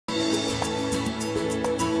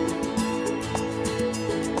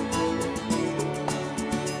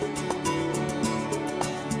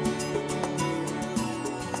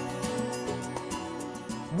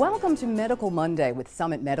Welcome to Medical Monday with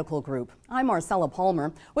Summit Medical Group. I'm Marcella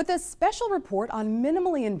Palmer with a special report on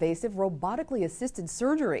minimally invasive robotically assisted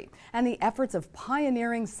surgery and the efforts of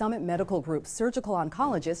pioneering Summit Medical Group surgical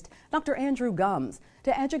oncologist Dr. Andrew Gumbs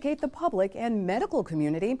to educate the public and medical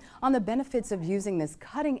community on the benefits of using this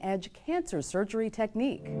cutting-edge cancer surgery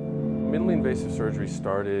technique. Minimally invasive surgery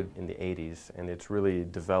started in the 80s, and it's really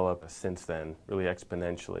developed since then, really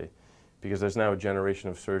exponentially, because there's now a generation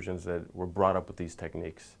of surgeons that were brought up with these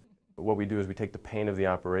techniques. What we do is we take the pain of the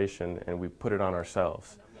operation and we put it on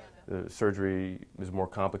ourselves. The surgery is more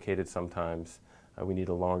complicated sometimes. We need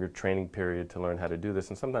a longer training period to learn how to do this,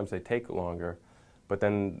 and sometimes they take longer, but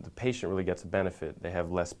then the patient really gets a benefit. They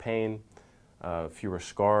have less pain, fewer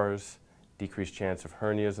scars, decreased chance of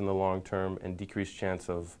hernias in the long term, and decreased chance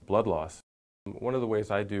of blood loss. One of the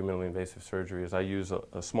ways I do minimally invasive surgery is I use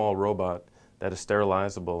a small robot that is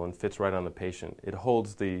sterilizable and fits right on the patient. It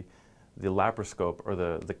holds the laparoscope, or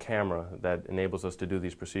the camera that enables us to do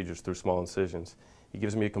these procedures through small incisions. It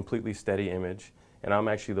gives me a completely steady image, and I'm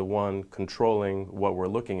actually the one controlling what we're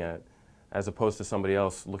looking at, as opposed to somebody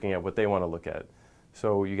else looking at what they want to look at.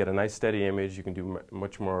 So you get a nice steady image. You can do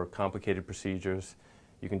much more complicated procedures.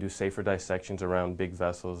 You can do safer dissections around big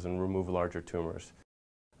vessels and remove larger tumors.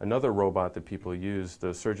 Another robot that people use,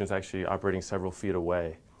 the surgeon's actually operating several feet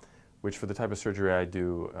away, which for the type of surgery I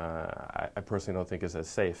do, I personally don't think is as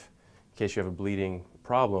safe. In case you have a bleeding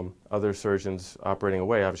problem, other surgeons operating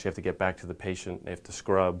away obviously have to get back to the patient, they have to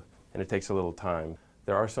scrub, and it takes a little time.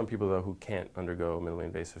 There are some people, though, who can't undergo minimally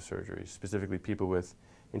invasive surgery, specifically people with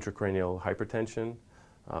intracranial hypertension,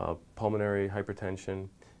 pulmonary hypertension,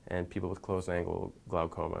 and people with closed-angle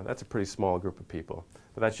glaucoma. That's a pretty small group of people,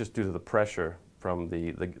 but that's just due to the pressure from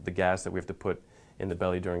the gas that we have to put in the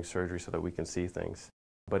belly during surgery so that we can see things.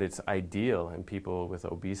 But it's ideal in people with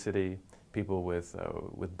obesity, people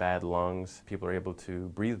with bad lungs. People are able to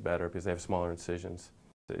breathe better because they have smaller incisions.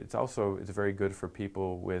 It's very good for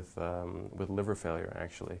people with liver failure,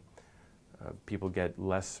 actually. People get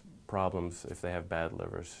less problems if they have bad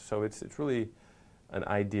livers. So it's really an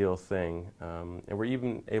ideal thing. And we're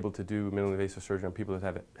even able to do minimally invasive surgery on people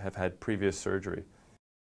that have had previous surgery.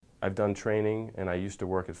 I've done training, and I used to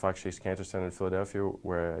work at Fox Chase Cancer Center in Philadelphia,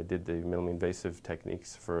 where I did the minimally invasive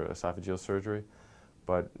techniques for esophageal surgery.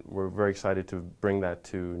 But we're very excited to bring that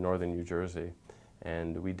to northern New Jersey.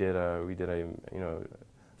 And we did a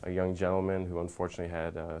young gentleman who unfortunately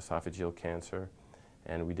had esophageal cancer,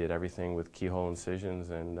 and we did everything with keyhole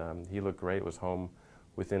incisions, and he looked great. Was home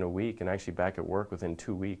within a week, and actually back at work within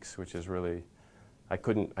 2 weeks, which is really, I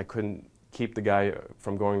couldn't keep the guy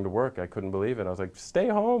from going to work. I couldn't believe it. I was like, stay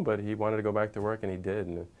home, but he wanted to go back to work, and he did,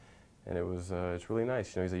 and it's really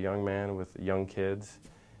nice. You know, he's a young man with young kids,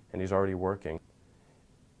 and he's already working.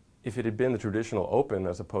 If it had been the traditional open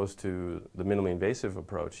as opposed to the minimally invasive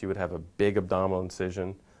approach, he would have a big abdominal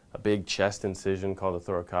incision, a big chest incision called a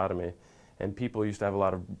thoracotomy, and people used to have a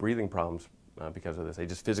lot of breathing problems because of this. They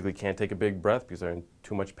just physically can't take a big breath because they're in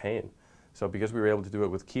too much pain. So because we were able to do it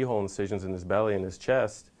with keyhole incisions in his belly and his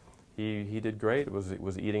chest, he did great. It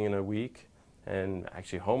was eating in a week, and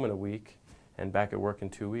actually home in a week, and back at work in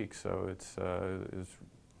 2 weeks. So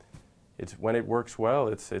it's when it works well,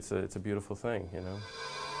 it's a beautiful thing, you know.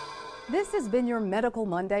 This has been your Medical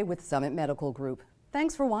Monday with Summit Medical Group.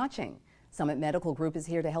 Thanks for watching. Summit Medical Group is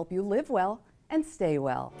here to help you live well and stay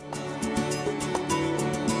well.